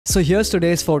So here's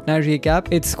today's Fortnite recap.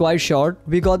 It's quite short.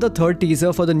 We got the third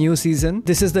teaser for the new season.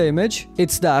 This is the image.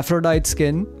 It's the Aphrodite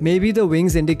skin. Maybe the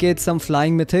wings indicate some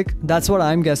flying mythic. That's what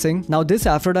I'm guessing. Now this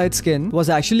Aphrodite skin was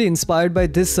actually inspired by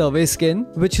this survey skin,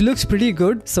 which looks pretty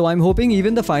good. So I'm hoping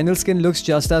even the final skin looks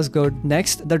just as good.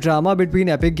 Next, the drama between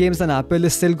Epic Games and Apple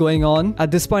is still going on.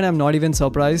 At this point, I'm not even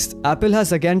surprised. Apple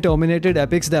has again terminated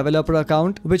Epic's developer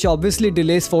account, which obviously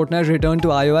delays Fortnite's return to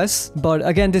iOS. But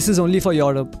again, this is only for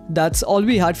Europe. That's all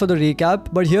we had for the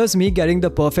recap, but here's me getting the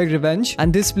perfect revenge,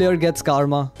 and this player gets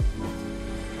karma.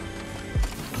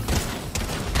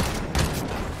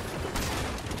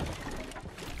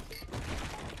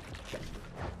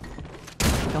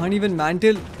 Can't even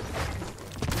mantle.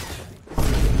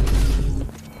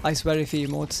 I swear if he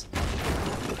emotes.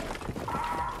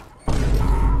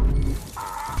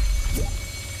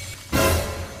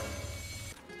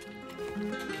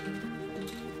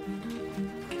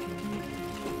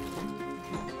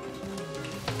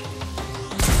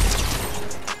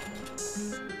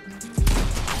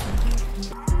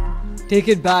 Take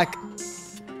it back.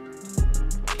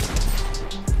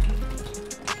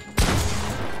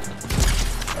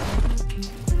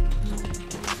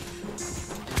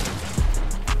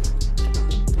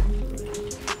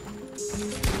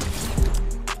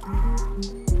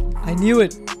 I knew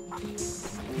it.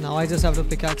 Now I just have to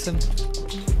pickaxe him.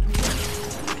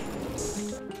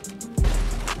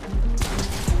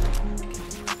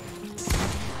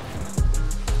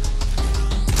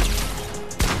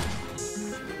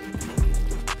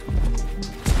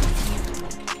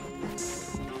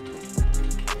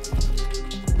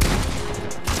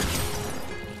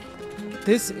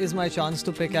 This is my chance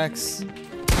to pickaxe.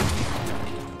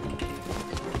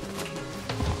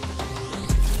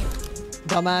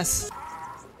 Dumbass.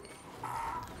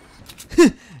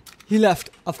 He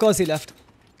left. Of course he left.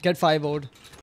 Get 5 ode.